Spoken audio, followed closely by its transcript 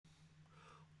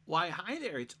Why, hi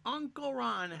there, it's Uncle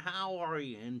Ron. How are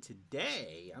you? And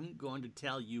today I'm going to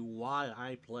tell you why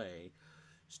I play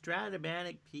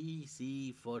Strat-o-Matic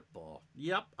PC football.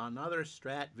 Yep, another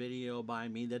Strat video by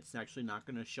me that's actually not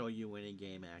going to show you any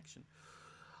game action.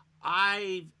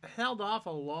 I've held off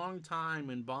a long time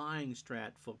in buying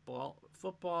Strat football.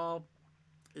 Football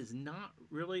is not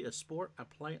really a sport I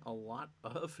play a lot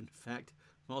of. In fact,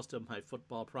 most of my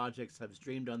football projects have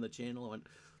streamed on the channel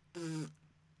and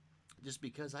just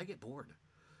because I get bored.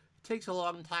 It takes a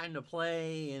long time to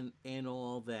play and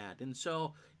all that. And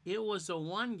so it was the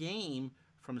one game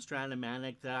from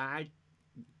Strat-o-Matic that I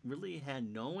really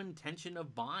had no intention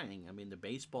of buying. I mean, the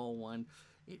baseball one,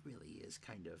 it really is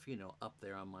kind of, up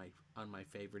there on my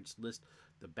favorites list.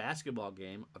 The basketball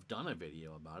game, I've done a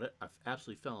video about it. I've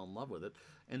absolutely fell in love with it.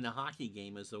 And the hockey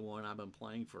game is the one I've been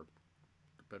playing for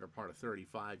the better part of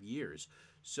 35 years.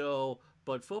 So,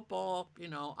 but football,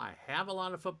 I have a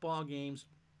lot of football games.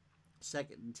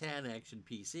 Second and 10, Action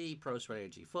PC, Pro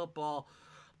Strategy Football.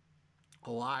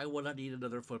 Why would I need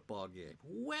another football game?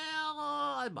 Well,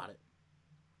 I bought it,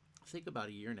 I think about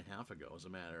a year and a half ago, as a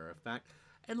matter of fact,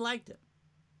 and liked it.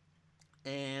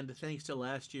 And thanks to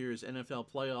last year's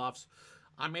NFL playoffs,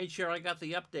 I made sure I got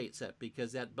the update set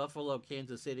because that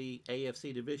Buffalo-Kansas City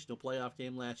AFC divisional playoff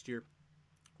game last year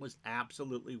was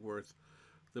absolutely worth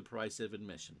the price of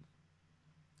admission.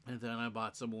 And then I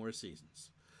bought some more seasons.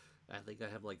 I think I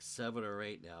have like 7 or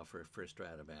 8 now for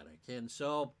Strat-o-Matic. And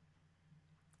so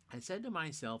I said to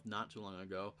myself not too long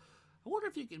ago, I wonder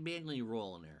if you can manually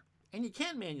roll in there. And you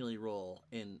can manually roll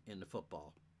in the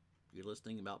football. You're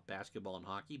listening about basketball and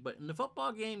hockey, but in the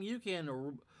football game, you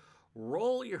can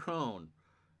roll your own.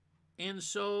 And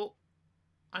so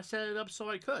I set it up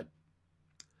so I could.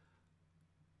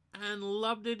 And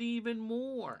loved it even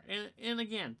more. And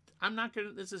again,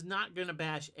 this is not gonna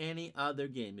bash any other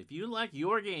game. If you like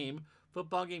your game,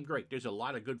 football game, great. There's a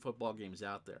lot of good football games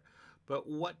out there. But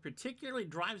what particularly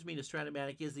drives me to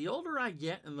Strat-o-Matic is the older I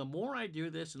get and the more I do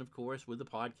this, and of course with the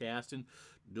podcast and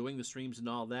doing the streams and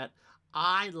all that,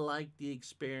 I like the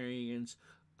experience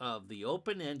of the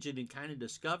open engine and kind of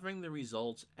discovering the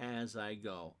results as I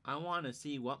go. I want to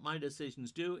see what my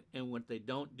decisions do and what they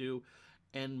don't do.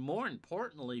 And more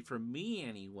importantly, for me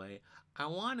anyway, I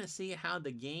want to see how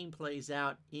the game plays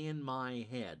out in my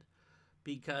head.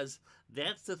 Because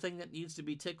that's the thing that needs to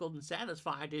be tickled and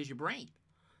satisfied is your brain,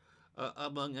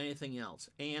 among anything else.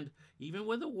 And even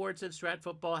with awards that Strat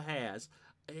Football has,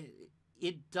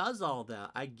 it does all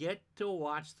that. I get to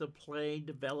watch the play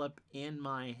develop in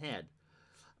my head.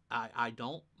 I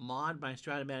don't mod my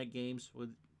Strat-o-Matic games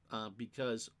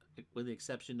because, with the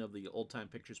exception of the old-time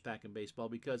pictures pack in baseball,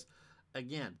 because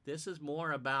again, this is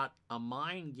more about a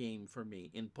mind game for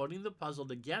me. In putting the puzzle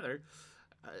together,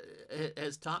 it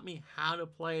has taught me how to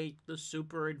play the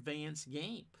super advanced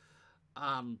game.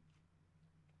 I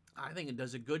think it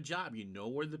does a good job. You know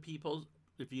where the people,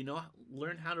 if you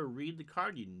learn how to read the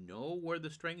card, you know where the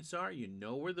strengths are, you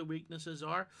know where the weaknesses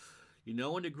are, you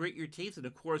know when to grit your teeth. And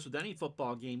of course, with any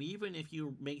football game, even if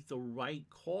you make the right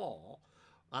call,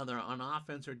 either on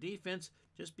offense or defense,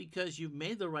 just because you've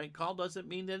made the right call doesn't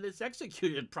mean that it's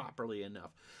executed properly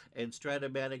enough. And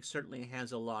Strat-o-Matic certainly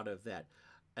has a lot of that.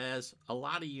 As a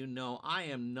lot of you know, I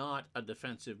am not a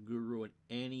defensive guru in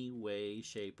any way,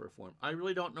 shape, or form. I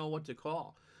really don't know what to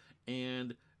call.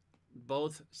 And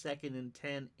both Second and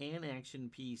 10 and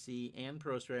Action PC and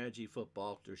Pro Strategy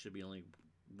Football, there should be only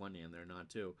one in there, not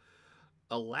two,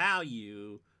 allow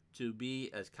you to be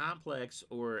as complex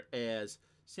or as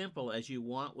simple as you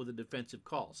want with the defensive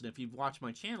calls. And if you've watched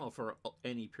my channel for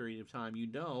any period of time, you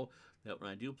know that when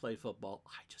I do play football,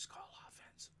 I just call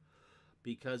offense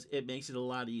because it makes it a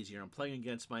lot easier. I'm playing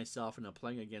against myself and I'm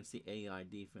playing against the AI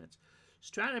defense.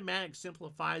 Strat-o-Matic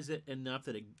simplifies it enough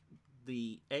that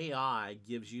the AI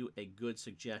gives you a good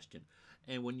suggestion.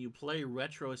 And when you play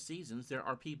retro seasons, there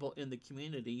are people in the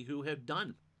community who have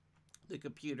done the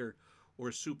computer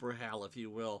or super HAL, if you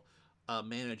will,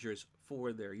 managers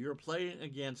for there. You're playing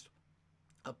against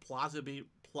a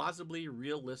plausibly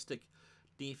realistic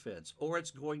defense, or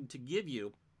it's going to give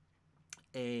you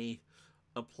a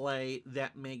play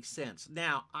that makes sense.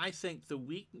 Now, I think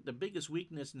the biggest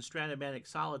weakness in Strat-o-Matic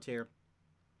Solitaire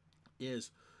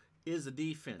is the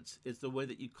defense. It's the way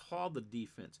that you call the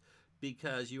defense,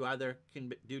 because you either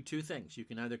can do two things. You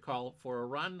can either call for a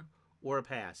run or a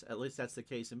pass. At least that's the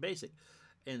case in basic.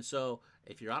 And so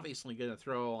if you're obviously going to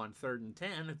throw on 3rd and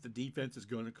 10, the defense is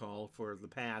going to call for the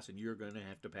pass and you're going to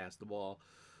have to pass the ball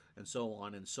and so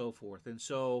on and so forth. And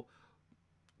so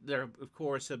there, of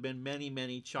course, have been many,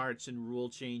 many charts and rule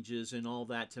changes and all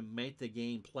that to make the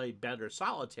game play better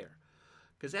solitaire.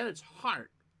 Because at its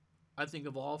heart, I think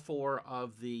of all four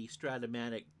of the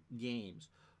Strat-o-Matic games,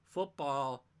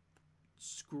 football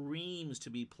screams to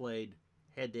be played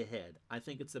head to head. I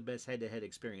think it's the best head to head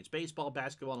experience. Baseball,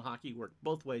 basketball, and hockey work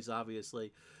both ways,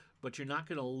 obviously, but you're not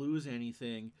going to lose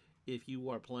anything if you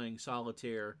are playing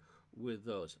solitaire with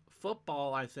those.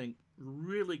 Football, I think,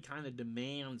 really kind of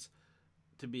demands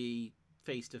to be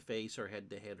face to face or head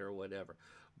to head or whatever.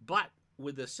 But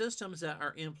with the systems that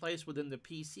are in place within the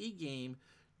PC game,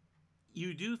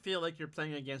 you do feel like you're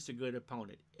playing against a good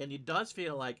opponent. And it does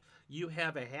feel like you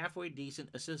have a halfway decent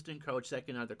assistant coach that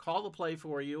can either call the play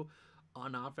for you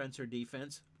on offense or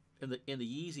defense in the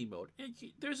easy mode. And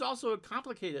there's also a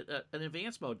complicated, an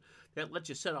advanced mode that lets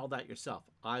you set all that yourself.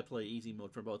 I play easy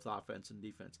mode for both offense and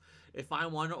defense. If I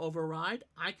want to override,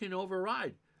 I can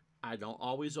override. I don't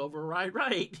always override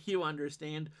right, you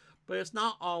understand, but it's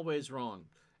not always wrong.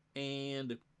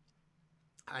 And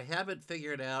I haven't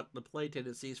figured out the play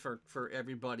tendencies for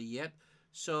everybody yet.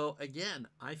 So again,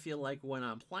 I feel like when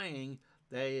I'm playing,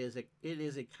 it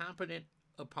is a competent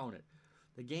opponent.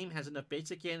 The game has enough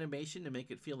basic animation to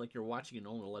make it feel like you're watching an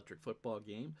old electric football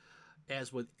game.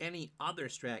 As with any other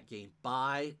strat game,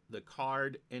 buy the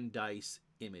card and dice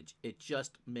image. It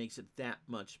just makes it that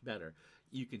much better.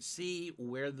 You can see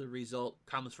where the result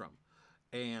comes from.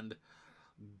 And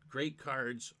great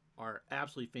cards are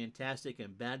absolutely fantastic,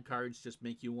 and bad cards just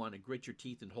make you want to grit your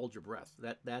teeth and hold your breath.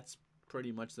 That's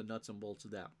pretty much the nuts and bolts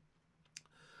of that.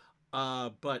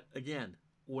 But again,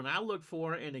 when I look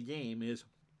for in a game is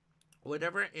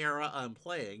whatever era I'm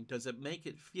playing, does it make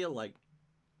it feel like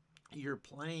you're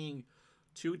playing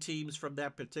two teams from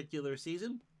that particular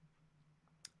season?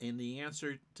 And the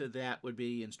answer to that would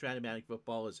be in Strat-o-Matic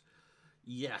football is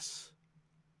yes.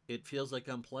 It feels like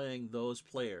I'm playing those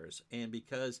players. And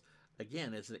because,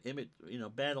 again, it's an image,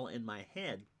 battle in my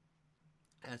head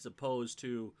as opposed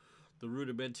to the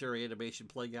rudimentary animation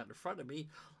playing out in front of me,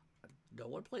 no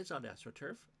one plays on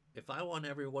AstroTurf. If I want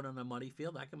everyone on a muddy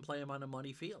field, I can play them on a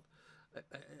muddy field.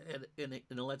 And it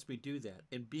lets me do that.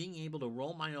 And being able to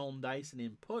roll my own dice and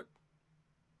input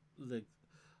the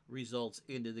results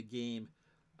into the game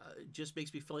just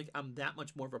makes me feel like I'm that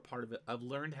much more of a part of it. I've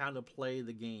learned how to play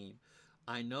the game.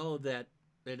 I know that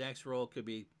an X roll could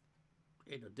be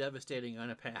devastating on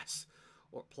a pass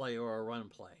or play or a run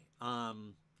play. I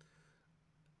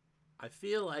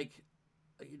feel like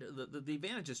the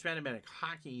advantage of Strat-o-Matic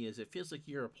hockey is it feels like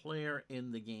you're a player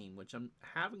in the game, which I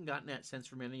haven't gotten that sense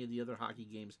from any of the other hockey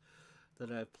games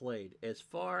that I've played. As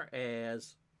far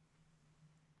as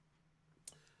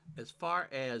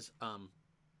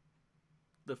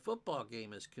the football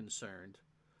game is concerned,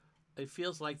 it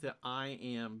feels like that I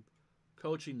am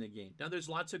coaching the game. Now, there's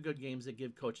lots of good games that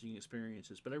give coaching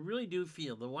experiences, but I really do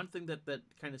feel the one thing that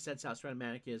kind of sets out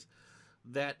Strat-o-Matic is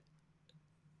that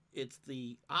it's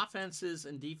the offenses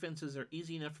and defenses are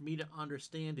easy enough for me to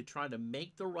understand to try to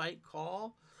make the right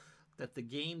call, that the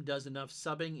game does enough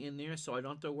subbing in there so I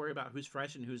don't have to worry about who's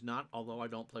fresh and who's not, although I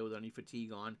don't play with any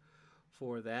fatigue on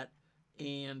for that.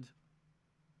 And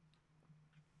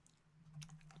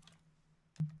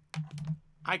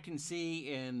I can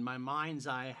see in my mind's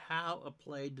eye how a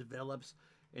play develops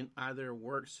and either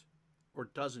works or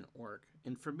doesn't work.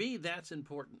 And for me, that's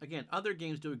important. Again, other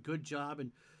games do a good job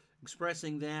in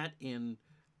expressing that in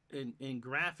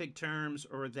graphic terms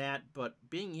or that, but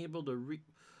being able to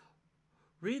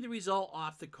read the result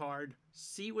off the card,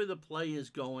 see where the play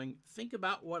is going, think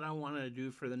about what I want to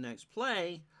do for the next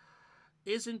play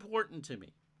is important to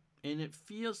me. And it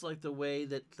feels like the way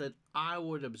that I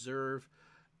would observe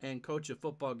and coach a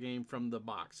football game from the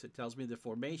box. It tells me the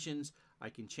formations. I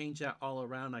can change that all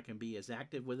around. I can be as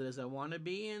active with it as I want to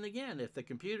be. And again, if the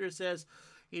computer says,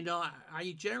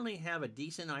 I generally have a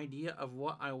decent idea of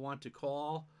what I want to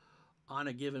call on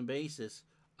a given basis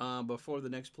before the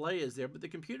next play is there, but the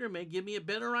computer may give me a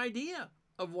better idea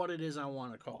of what it is I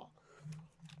want to call.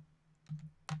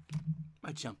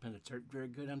 My jump minutes are very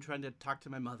good. I'm trying to talk to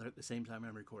my mother at the same time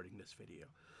I'm recording this video.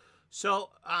 So,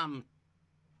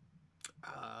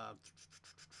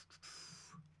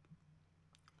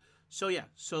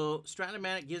 so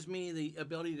Strat-o-Matic gives me the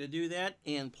ability to do that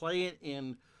and play it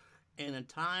in a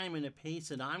time and a pace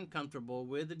that I'm comfortable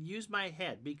with and use my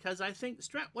head, because I think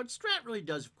what Strat really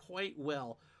does quite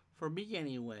well, for me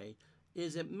anyway,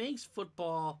 is it makes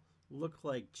football look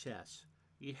like chess.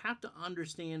 You have to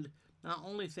understand not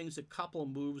only things a couple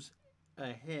moves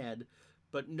ahead,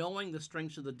 but knowing the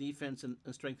strengths of the defense and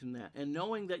strengthening that, and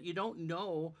knowing that you don't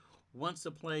know once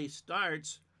the play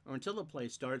starts or until the play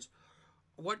starts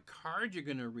what card you're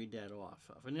going to read that off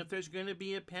of, and if there's going to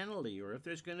be a penalty or if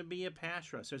there's going to be a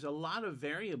pass rush. There's a lot of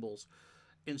variables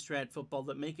in Strat football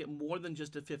that make it more than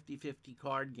just a 50-50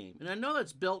 card game. And I know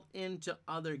that's built into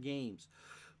other games.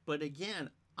 But again,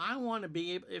 I want to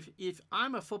be able, if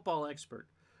I'm a football expert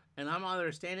and I'm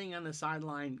either standing on the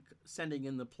sideline sending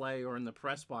in the play or in the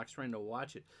press box trying to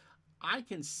watch it, I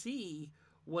can see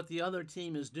what the other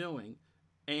team is doing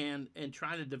and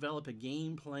try to develop a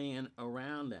game plan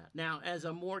around that. Now, as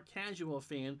a more casual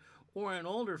fan or an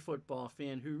older football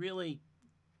fan who really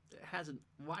hasn't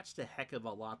watched a heck of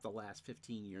a lot the last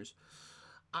 15 years,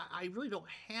 I really don't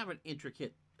have an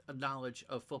intricate knowledge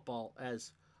of football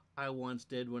as I once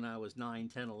did when I was 9,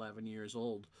 10, 11 years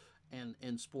old,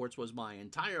 and sports was my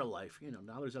entire life.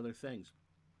 Now there's other things.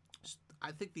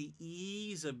 I think the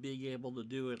ease of being able to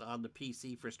do it on the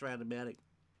PC for Strat-o-Matic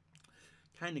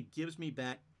kind of gives me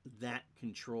back that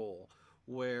control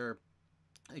where,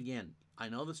 again, I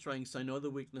know the strengths, I know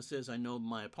the weaknesses, I know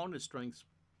my opponent's strengths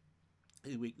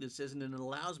and weaknesses, and it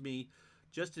allows me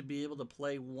just to be able to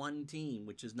play one team,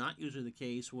 which is not usually the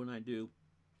case when I do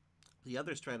the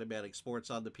other Strat-o-Matic sports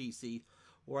on the PC,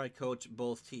 where I coach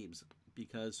both teams,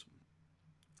 because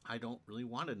I don't really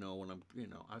want to know when I'm,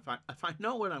 if I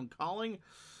know what I'm calling,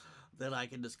 then I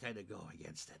can just kind of go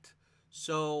against it.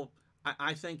 So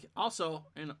I think also,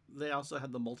 and they also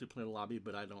have the multiplayer lobby,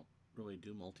 but I don't really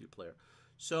do multiplayer.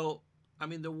 So, I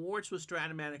mean, the warts with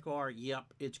Strat-o-Matic are, yep,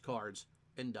 it's cards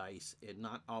and dice, and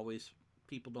not always,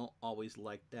 people don't always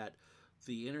like that.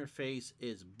 The interface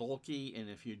is bulky, and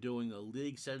if you're doing a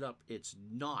league setup, it's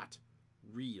not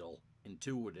real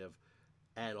intuitive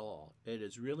at all. It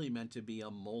is really meant to be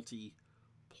a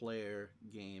multiplayer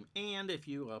game, and if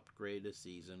you upgrade a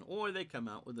season or they come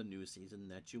out with a new season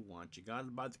that you want, you got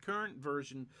to buy the current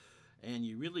version, and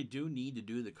you really do need to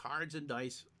do the cards and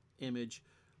dice image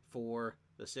for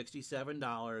the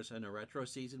 $67, and a retro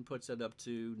season puts it up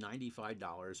to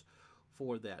 $95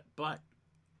 for that. But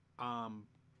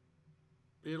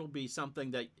it'll be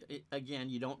something that, again,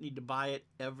 you don't need to buy it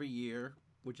every year,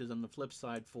 which is on the flip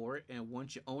side for it. And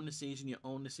once you own the season, you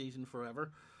own the season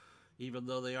forever. Even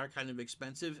though they are kind of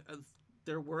expensive,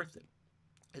 they're worth it.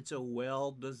 It's a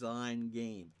well-designed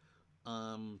game.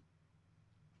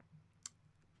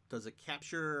 Does it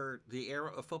capture the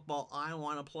era of football I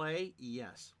want to play?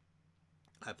 Yes.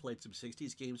 I played some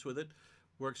 60s games with it.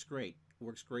 Works great.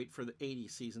 Works great for the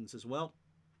 80s seasons as well.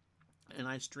 And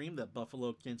I streamed that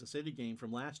Buffalo-Kansas City game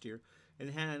from last year and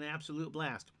had an absolute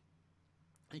blast.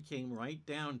 It came right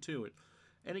down to it.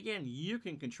 And again, you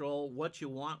can control what you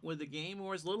want with the game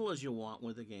or as little as you want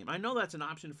with the game. I know that's an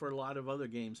option for a lot of other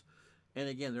games. And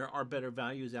again, there are better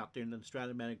values out there than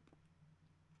Strat-o-Matic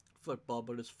football.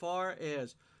 But as far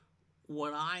as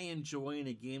what I enjoy in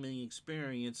a gaming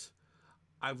experience,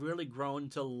 I've really grown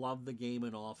to love the game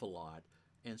an awful lot.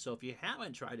 And so if you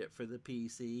haven't tried it for the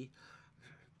PC,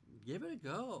 give it a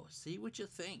go. See what you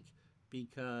think.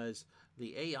 Because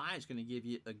the AI is going to give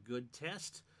you a good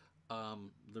test.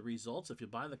 The results, if you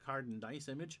buy the card and dice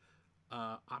image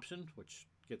option, which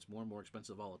gets more and more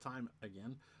expensive all the time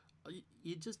again,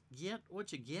 you just get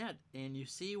what you get. And you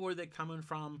see where they're coming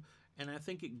from. And I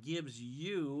think it gives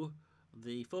you,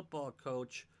 the football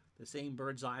coach, the same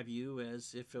bird's eye view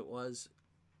as if it was,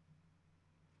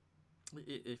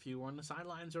 if you were on the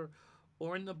sidelines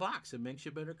or in the box. It makes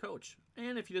you a better coach.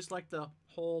 And if you just like the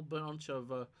whole bunch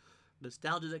of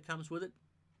nostalgia that comes with it,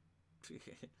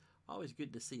 always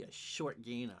good to see a short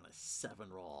gain on a 7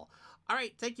 roll. All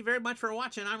right, thank you very much for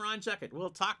watching. I'm Ron Juckett.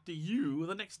 We'll talk to you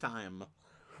the next time.